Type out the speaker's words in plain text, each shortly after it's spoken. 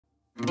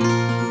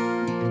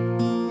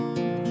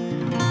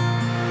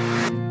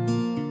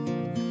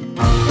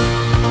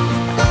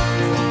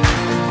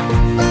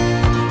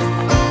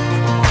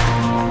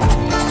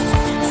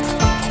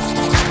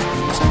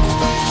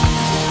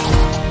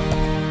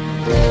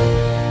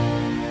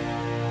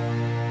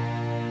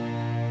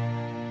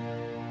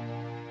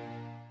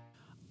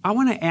I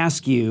want to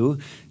ask you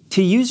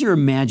to use your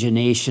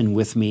imagination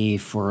with me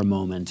for a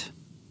moment.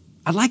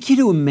 I'd like you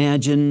to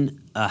imagine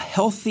a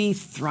healthy,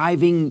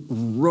 thriving,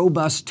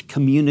 robust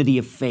community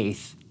of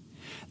faith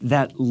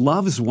that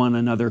loves one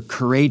another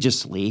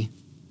courageously,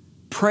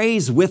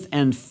 prays with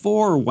and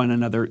for one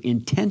another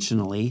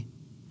intentionally,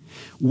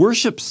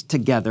 worships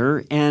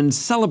together, and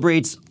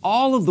celebrates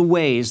all of the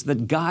ways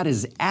that God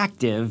is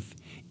active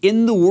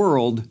in the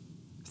world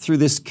through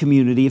this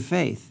community of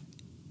faith.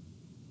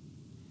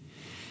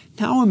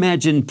 Now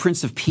imagine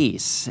Prince of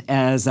Peace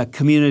as a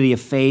community of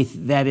faith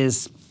that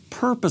is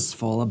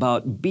purposeful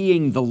about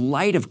being the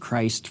light of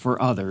Christ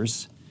for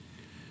others,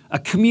 a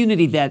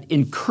community that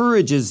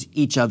encourages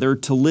each other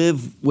to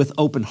live with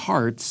open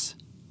hearts,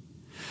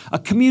 a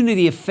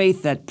community of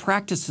faith that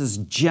practices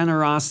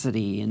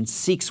generosity and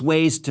seeks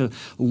ways to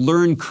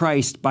learn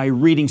Christ by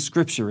reading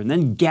Scripture, and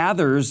then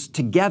gathers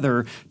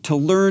together to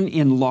learn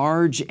in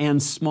large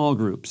and small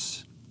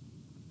groups.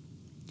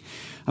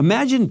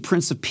 Imagine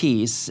Prince of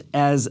Peace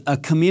as a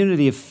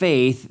community of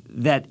faith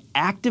that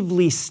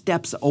actively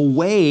steps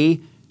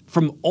away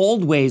from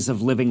old ways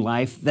of living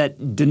life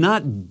that do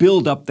not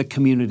build up the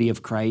community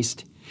of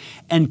Christ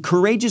and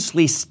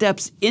courageously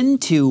steps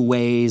into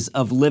ways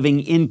of living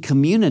in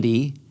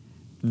community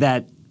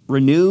that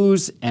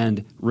renews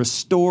and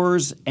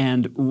restores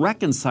and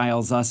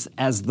reconciles us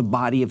as the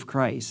body of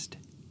Christ.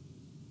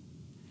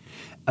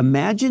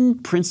 Imagine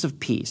Prince of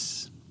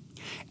Peace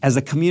as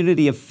a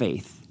community of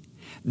faith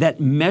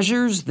that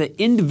measures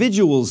the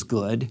individual's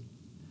good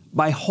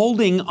by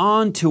holding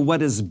on to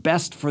what is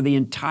best for the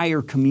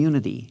entire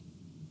community,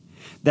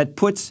 that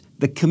puts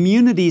the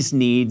community's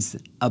needs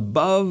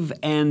above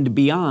and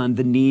beyond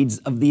the needs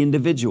of the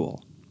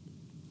individual.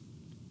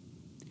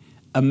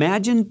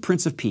 Imagine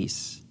Prince of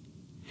Peace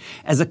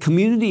as a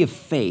community of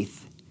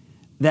faith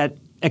that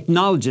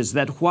acknowledges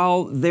that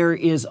while there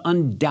is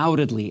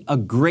undoubtedly a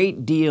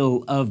great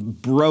deal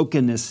of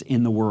brokenness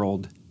in the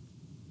world,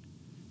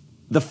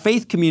 the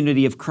faith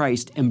community of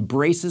Christ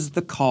embraces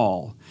the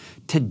call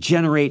to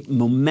generate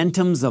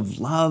momentums of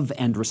love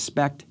and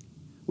respect,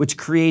 which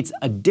creates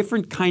a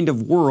different kind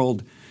of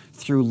world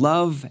through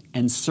love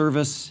and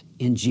service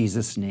in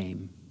Jesus'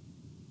 name.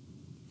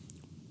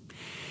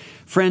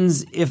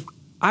 Friends, if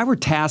I were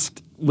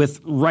tasked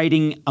with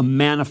writing a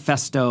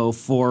manifesto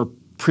for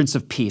Prince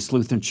of Peace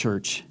Lutheran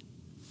Church,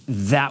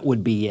 that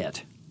would be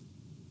it.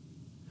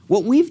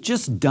 What we've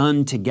just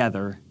done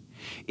together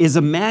is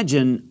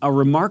imagine a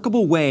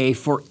remarkable way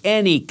for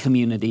any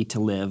community to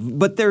live,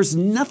 but there's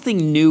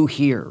nothing new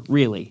here,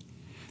 really.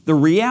 The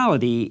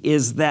reality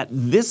is that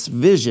this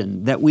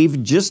vision that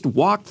we've just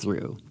walked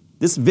through,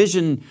 this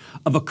vision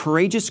of a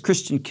courageous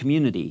Christian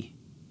community,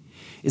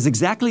 is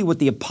exactly what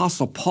the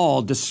Apostle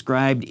Paul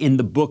described in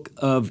the book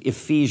of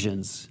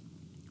Ephesians,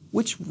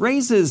 which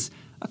raises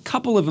a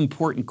couple of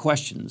important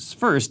questions.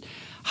 First,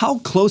 how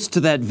close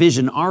to that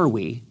vision are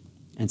we?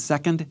 And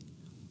second,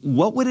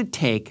 what would it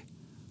take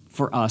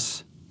for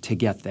us to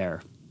get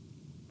there?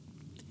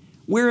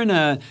 We're in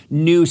a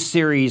new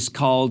series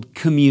called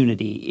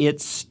Community. It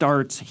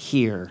starts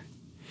here.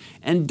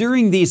 And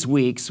during these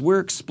weeks, we're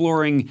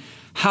exploring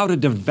how to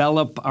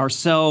develop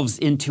ourselves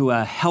into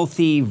a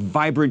healthy,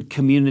 vibrant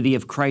community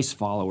of Christ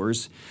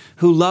followers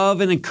who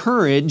love and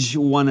encourage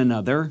one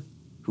another,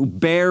 who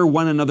bear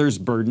one another's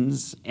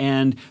burdens,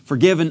 and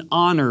forgive and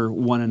honor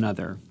one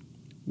another.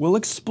 We'll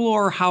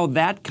explore how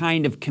that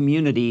kind of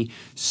community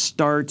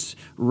starts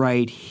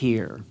right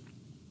here.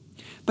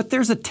 But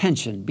there's a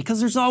tension, because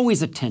there's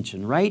always a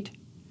tension, right?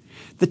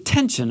 The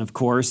tension, of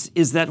course,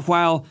 is that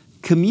while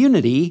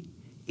community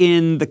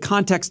in the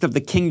context of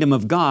the kingdom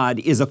of God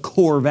is a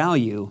core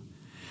value,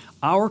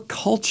 our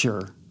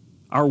culture,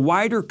 our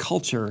wider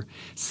culture,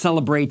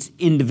 celebrates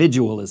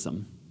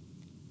individualism.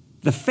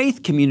 The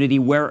faith community,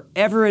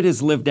 wherever it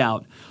is lived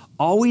out,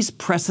 always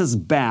presses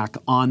back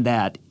on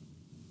that.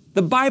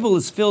 The Bible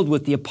is filled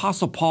with the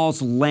Apostle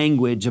Paul's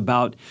language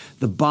about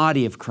the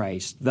body of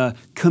Christ, the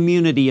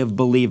community of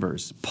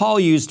believers. Paul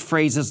used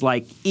phrases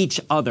like each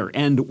other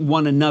and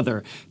one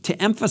another to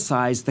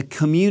emphasize the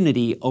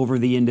community over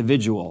the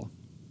individual.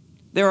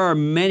 There are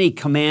many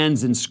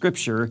commands in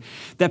Scripture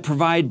that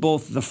provide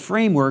both the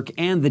framework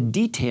and the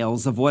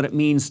details of what it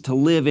means to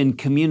live in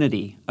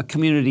community, a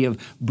community of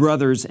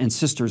brothers and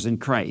sisters in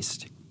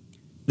Christ.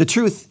 The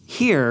truth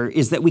here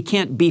is that we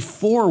can't be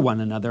for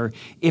one another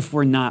if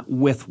we're not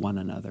with one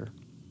another.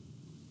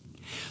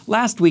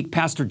 Last week,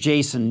 Pastor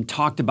Jason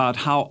talked about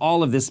how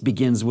all of this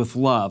begins with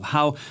love,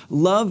 how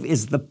love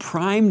is the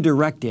prime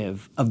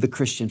directive of the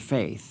Christian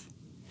faith.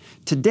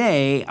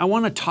 Today, I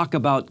want to talk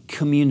about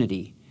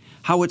community,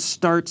 how it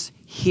starts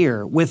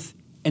here with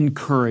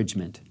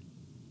encouragement.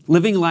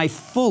 Living life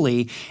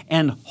fully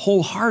and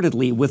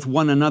wholeheartedly with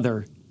one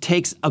another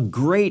takes a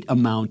great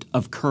amount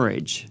of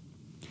courage.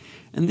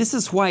 And this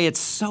is why it's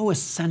so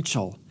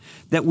essential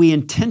that we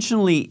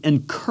intentionally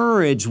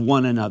encourage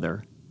one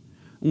another.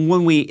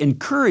 When we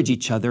encourage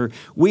each other,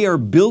 we are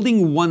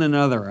building one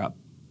another up,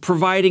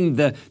 providing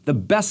the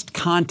best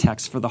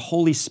context for the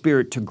Holy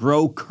Spirit to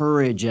grow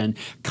courage and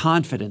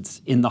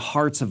confidence in the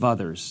hearts of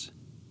others.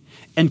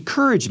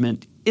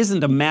 Encouragement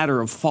isn't a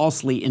matter of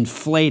falsely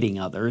inflating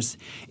others.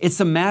 It's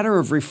a matter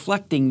of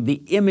reflecting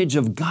the image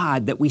of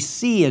God that we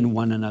see in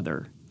one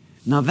another.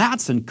 Now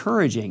that's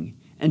encouraging.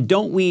 And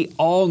don't we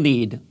all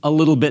need a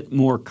little bit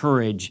more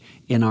courage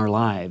in our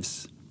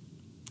lives?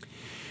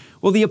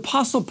 Well, the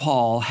Apostle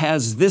Paul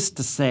has this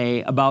to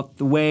say about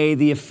the way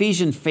the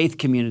Ephesian faith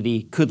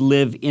community could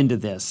live into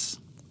this.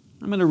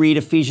 I'm going to read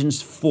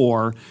Ephesians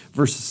 4,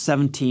 verses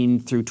 17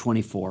 through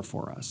 24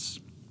 for us.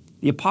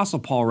 The Apostle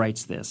Paul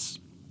writes this,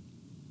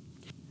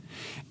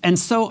 "And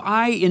so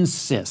I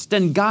insist,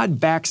 and God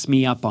backs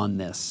me up on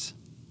this,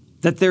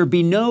 that there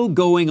be no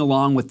going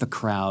along with the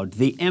crowd,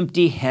 the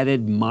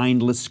empty-headed,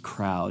 mindless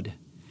crowd.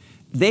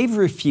 They've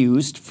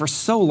refused for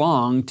so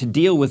long to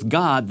deal with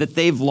God that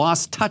they've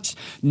lost touch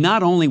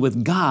not only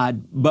with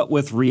God, but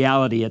with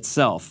reality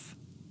itself.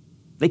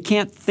 They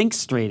can't think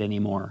straight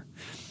anymore.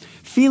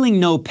 Feeling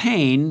no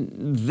pain,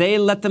 they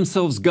let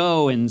themselves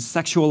go in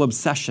sexual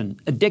obsession,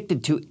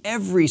 addicted to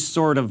every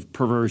sort of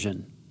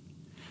perversion.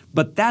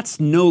 But that's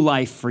no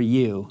life for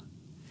you.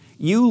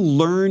 You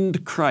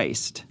learned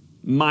Christ.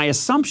 My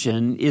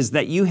assumption is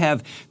that you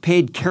have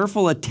paid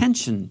careful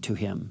attention to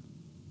Him,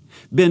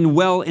 been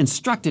well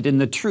instructed in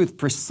the truth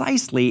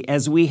precisely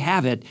as we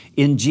have it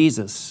in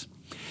Jesus.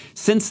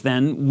 Since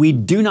then, we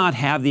do not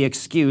have the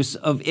excuse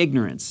of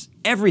ignorance.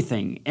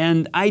 Everything,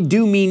 and I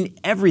do mean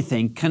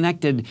everything,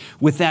 connected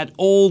with that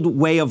old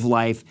way of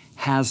life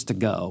has to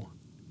go.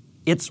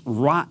 It's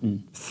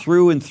rotten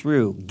through and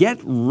through. Get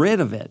rid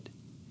of it.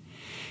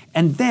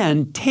 And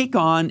then take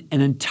on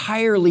an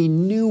entirely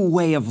new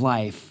way of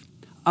life,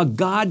 a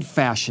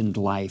God-fashioned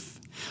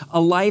life,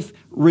 a life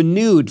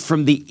renewed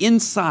from the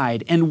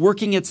inside and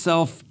working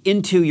itself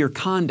into your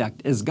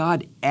conduct as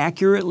God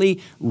accurately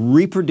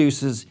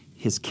reproduces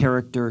His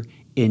character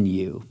in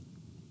you."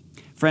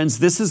 Friends,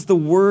 this is the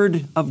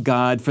Word of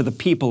God for the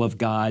people of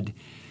God.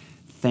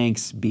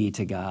 Thanks be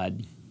to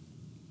God.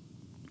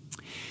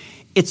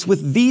 It's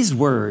with these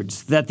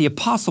words that the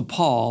Apostle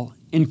Paul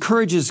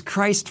encourages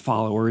Christ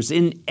followers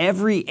in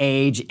every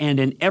age and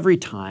in every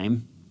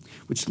time,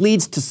 which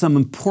leads to some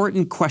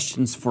important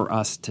questions for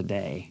us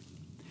today.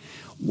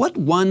 What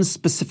one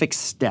specific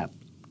step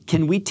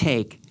can we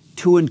take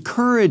to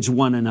encourage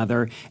one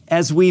another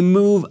as we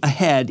move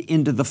ahead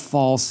into the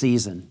fall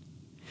season?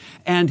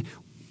 And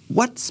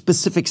what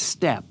specific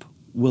step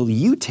will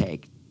you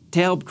take to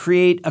help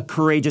create a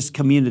courageous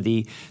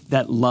community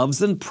that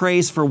loves and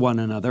prays for one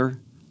another,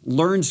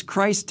 learns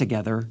Christ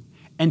together,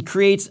 and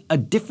creates a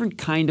different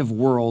kind of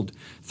world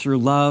through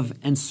love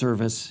and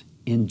service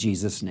in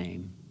Jesus'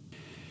 name?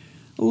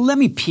 Let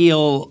me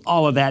peel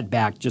all of that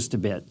back just a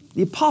bit.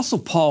 The Apostle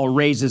Paul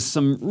raises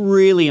some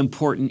really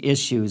important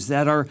issues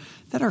that are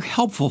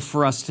helpful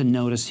for us to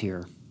notice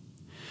here.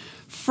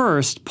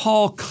 First,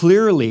 Paul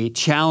clearly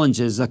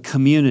challenges a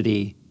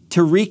community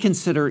to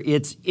reconsider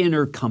its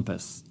inner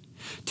compass,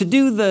 to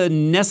do the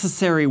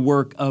necessary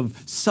work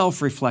of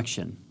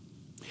self-reflection.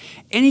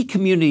 Any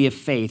community of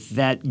faith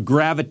that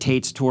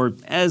gravitates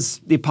toward, as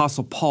the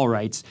Apostle Paul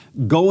writes,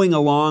 going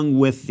along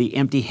with the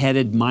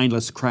empty-headed,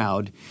 mindless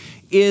crowd,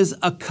 is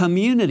a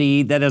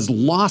community that has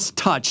lost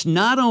touch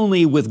not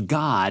only with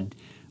God,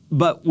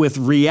 but with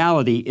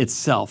reality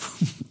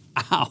itself.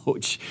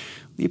 Ouch.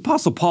 The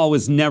Apostle Paul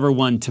was never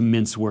one to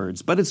mince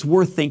words, but it's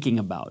worth thinking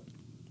about.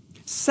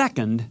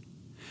 Second,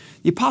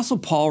 the Apostle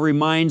Paul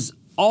reminds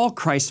all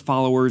Christ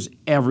followers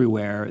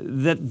everywhere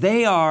that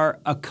they are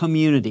a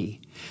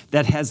community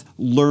that has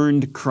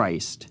learned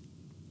Christ.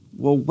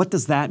 Well, what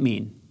does that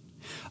mean?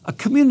 A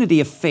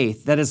community of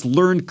faith that has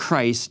learned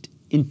Christ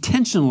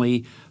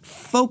intentionally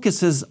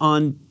focuses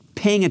on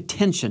paying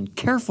attention,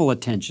 careful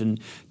attention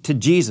to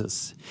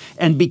Jesus.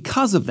 And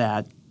because of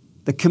that,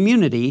 the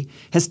community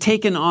has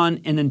taken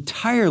on an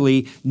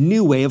entirely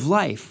new way of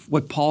life,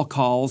 what Paul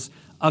calls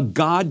a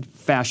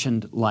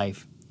God-fashioned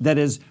life that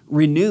is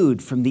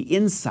renewed from the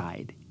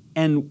inside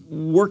and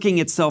working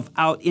itself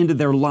out into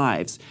their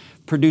lives,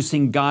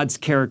 producing God's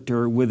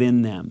character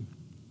within them.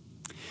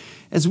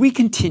 As we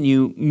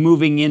continue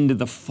moving into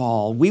the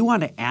fall, we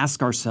want to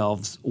ask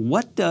ourselves,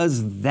 what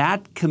does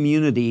that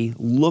community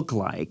look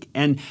like?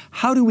 And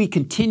how do we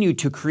continue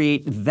to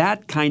create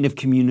that kind of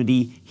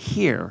community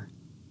here?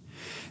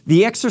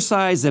 The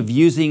exercise of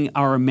using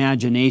our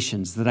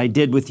imaginations that I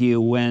did with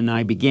you when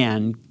I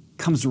began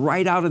comes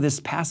right out of this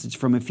passage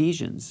from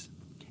Ephesians.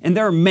 And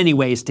there are many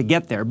ways to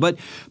get there, but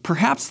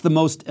perhaps the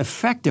most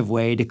effective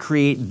way to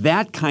create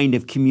that kind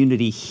of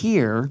community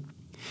here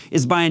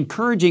is by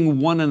encouraging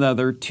one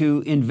another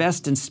to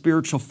invest in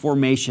spiritual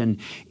formation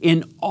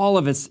in all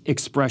of its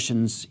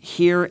expressions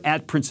here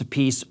at Prince of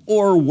Peace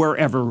or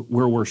wherever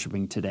we're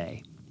worshiping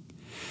today.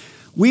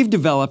 We've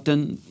developed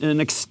an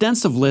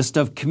extensive list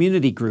of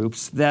community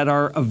groups that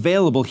are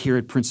available here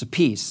at Prince of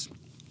Peace.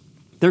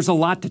 There's a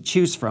lot to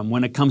choose from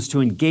when it comes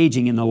to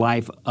engaging in the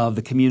life of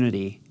the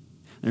community.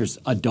 There's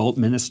adult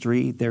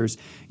ministry, there's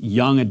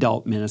young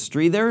adult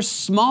ministry, there's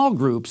small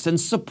groups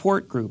and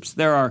support groups.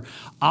 There are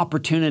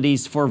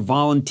opportunities for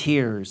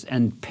volunteers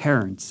and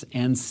parents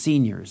and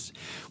seniors.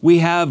 We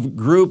have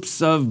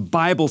groups of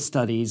Bible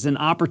studies and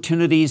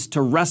opportunities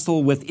to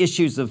wrestle with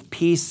issues of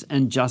peace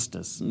and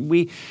justice.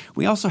 We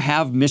also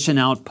have Mission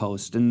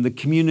Outpost and the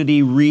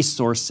Community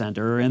Resource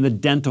Center and the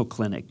dental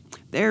clinic.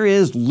 There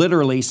is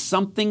literally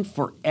something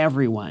for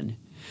everyone.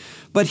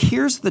 But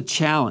here's the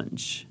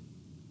challenge.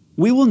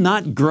 We will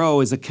not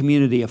grow as a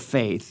community of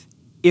faith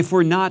if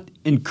we're not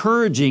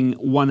encouraging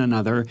one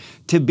another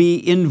to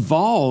be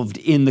involved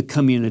in the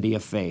community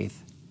of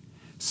faith.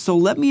 So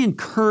let me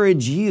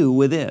encourage you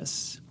with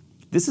this.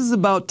 This is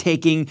about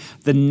taking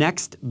the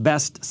next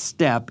best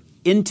step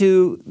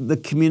into the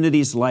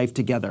community's life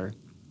together.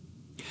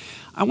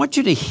 I want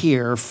you to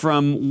hear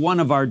from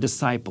one of our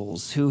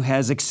disciples who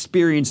has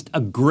experienced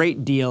a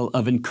great deal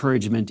of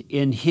encouragement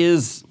in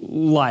his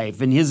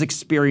life and his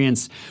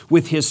experience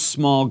with his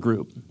small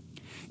group.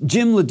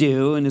 Jim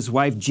Ledoux and his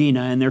wife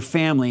Gina and their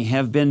family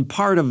have been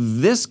part of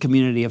this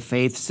community of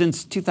faith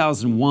since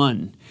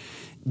 2001.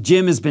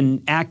 Jim has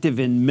been active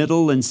in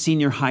middle and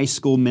senior high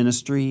school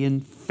ministry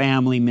and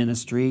family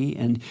ministry,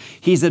 and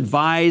he's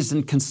advised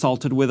and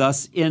consulted with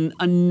us in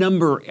a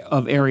number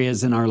of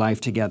areas in our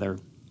life together.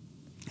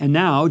 And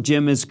now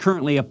Jim is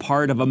currently a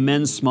part of a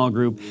men's small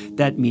group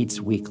that meets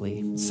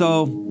weekly.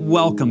 So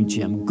welcome,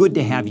 Jim. Good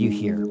to have you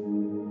here.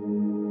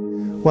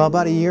 Well,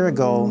 about a year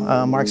ago,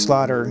 Mark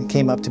Slaughter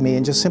came up to me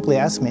and just simply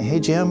asked me, "Hey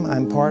Jim,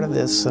 I'm part of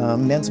this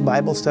men's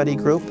Bible study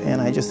group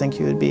and I just think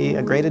you would be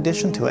a great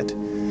addition to it."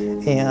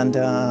 And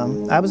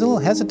I was a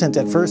little hesitant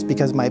at first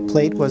because my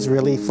plate was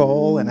really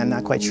full and I'm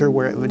not quite sure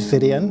where it would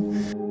fit in.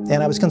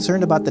 And I was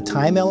concerned about the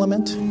time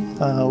element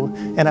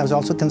and I was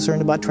also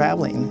concerned about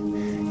traveling.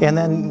 And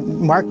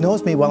then Mark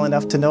knows me well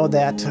enough to know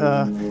that,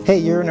 hey,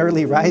 you're an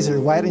early riser.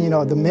 Why don't you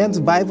know, the men's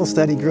Bible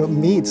study group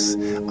meets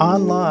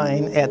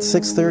online at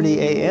 6:30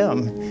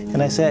 a.m.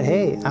 And I said,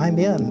 hey, I'm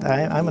in.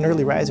 I'm an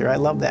early riser. I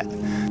love that.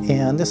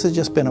 And this has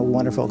just been a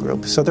wonderful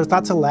group. So there's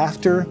lots of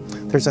laughter.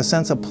 There's a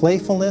sense of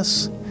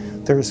playfulness.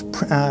 There's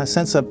a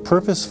sense of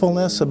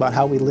purposefulness about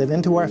how we live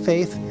into our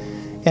faith.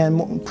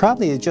 And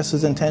probably just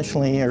as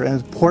intentionally or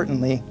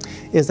importantly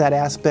is that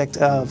aspect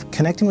of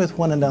connecting with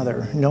one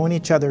another, knowing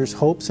each other's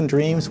hopes and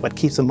dreams, what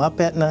keeps them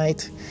up at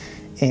night.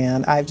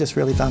 And I've just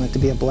really found it to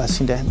be a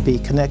blessing to be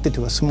connected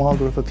to a small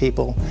group of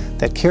people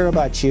that care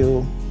about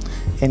you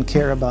and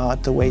care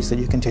about the ways that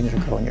you continue to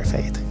grow in your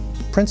faith.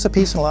 Prince of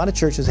Peace and a lot of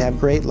churches have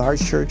great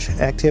large church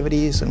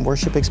activities and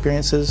worship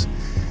experiences,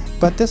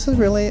 but this is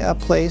really a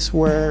place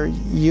where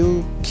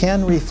you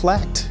can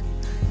reflect.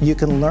 You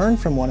can learn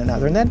from one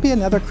another, and that'd be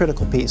another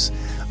critical piece.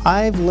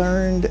 I've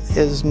learned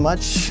as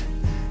much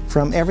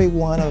from every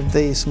one of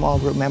the small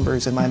group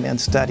members in my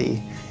men's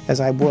study as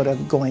I would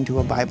have going to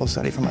a Bible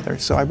study from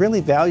others. So I really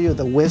value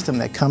the wisdom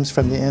that comes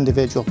from the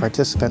individual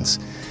participants,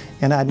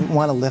 and I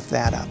want to lift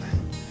that up.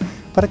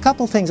 But a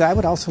couple things I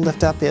would also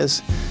lift up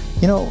is,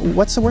 you know,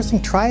 what's the worst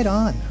thing? Try it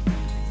on.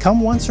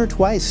 Come once or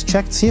twice,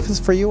 check, see if it's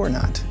for you or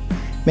not.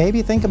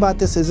 Maybe think about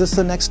this, is this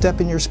the next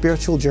step in your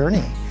spiritual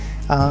journey?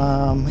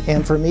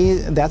 And for me,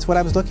 that's what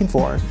I was looking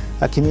for,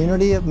 a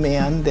community of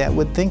men that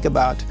would think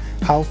about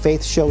how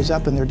faith shows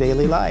up in their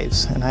daily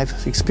lives. And I've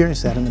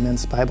experienced that in the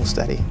men's Bible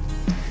study.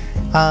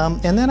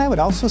 And then I would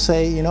also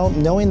say, you know,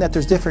 knowing that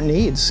there's different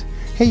needs.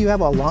 Hey, you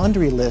have a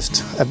laundry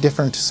list of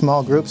different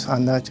small groups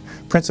on the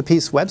Prince of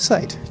Peace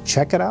website.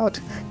 Check it out.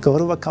 Go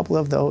to a couple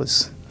of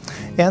those.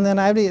 And then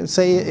I would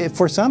say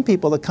for some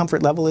people the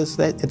comfort level is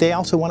that they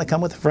also want to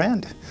come with a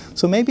friend.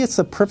 So maybe it's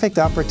the perfect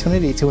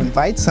opportunity to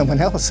invite someone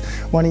else,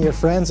 one of your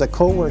friends, a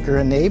coworker,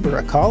 a neighbor,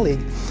 a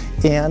colleague,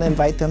 and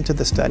invite them to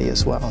the study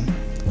as well.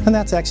 And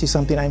that's actually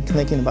something I'm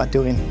thinking about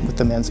doing with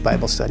the men's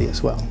Bible study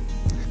as well.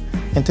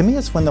 And to me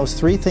it's when those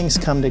three things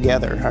come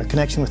together, our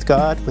connection with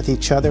God, with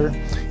each other,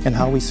 and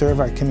how we serve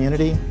our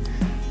community,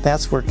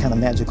 that's where kind of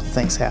magical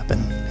things happen.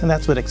 And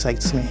that's what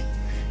excites me.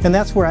 And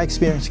that's where I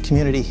experience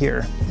community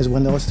here, is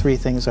when those three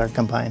things are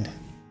combined.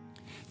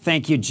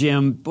 Thank you,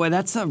 Jim. Boy,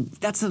 that's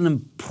an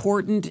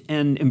important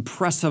and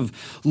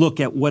impressive look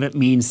at what it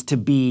means to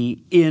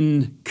be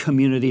in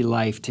community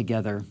life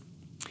together.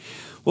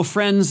 Well,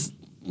 friends,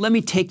 let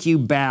me take you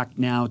back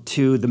now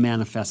to the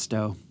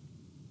manifesto.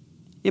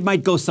 It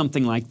might go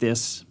something like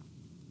this.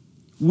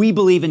 We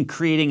believe in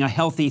creating a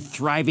healthy,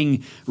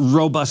 thriving,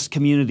 robust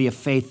community of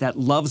faith that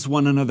loves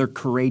one another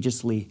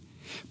courageously,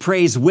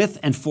 prays with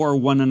and for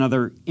one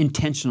another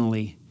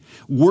intentionally,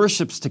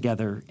 worships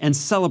together, and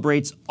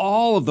celebrates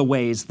all of the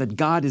ways that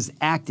God is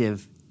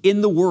active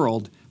in the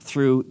world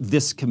through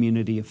this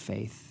community of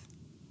faith.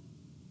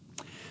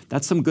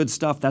 That's some good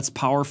stuff. That's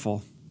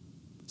powerful.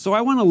 So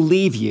I want to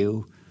leave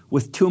you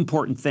with two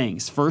important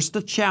things. First,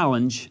 a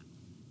challenge,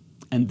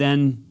 and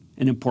then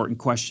an important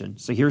question.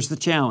 So here's the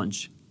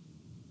challenge.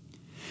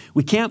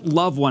 We can't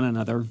love one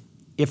another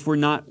if we're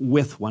not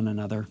with one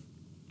another.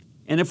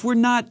 And if we're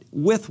not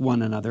with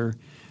one another,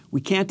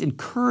 we can't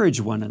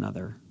encourage one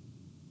another.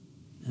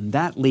 And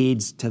that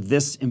leads to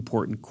this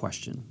important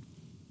question.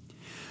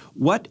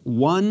 What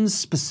one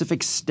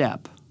specific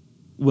step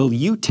will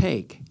you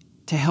take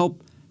to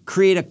help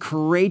create a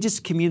courageous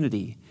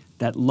community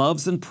that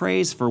loves and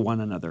prays for one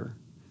another,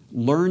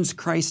 learns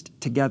Christ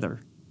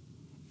together,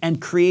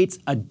 and creates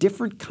a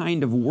different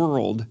kind of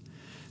world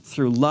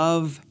through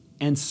love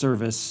and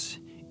service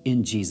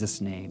in Jesus'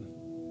 name?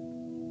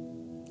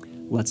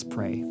 Let's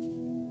pray.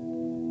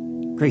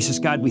 Gracious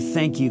God, we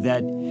thank you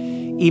that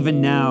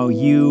even now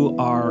you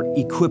are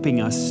equipping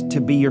us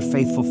to be your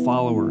faithful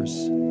followers,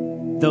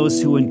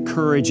 those who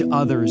encourage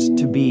others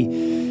to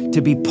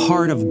be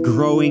part of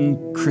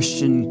growing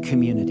Christian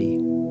community.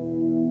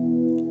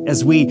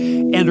 As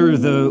we enter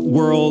the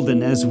world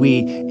and as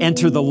we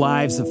enter the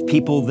lives of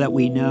people that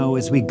we know,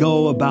 as we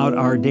go about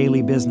our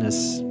daily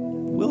business,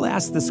 we'll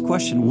ask this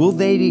question: will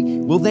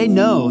they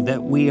know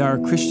that we are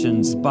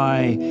Christians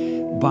by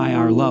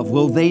our love?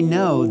 Will they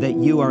know that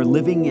you are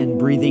living and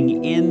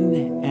breathing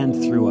in and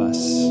through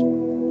us?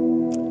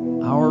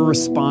 Our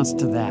response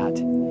to that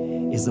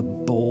is a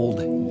bold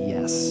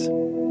yes.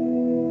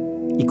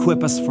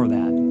 Equip us for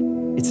that.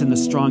 It's in the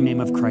strong name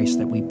of Christ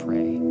that we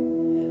pray.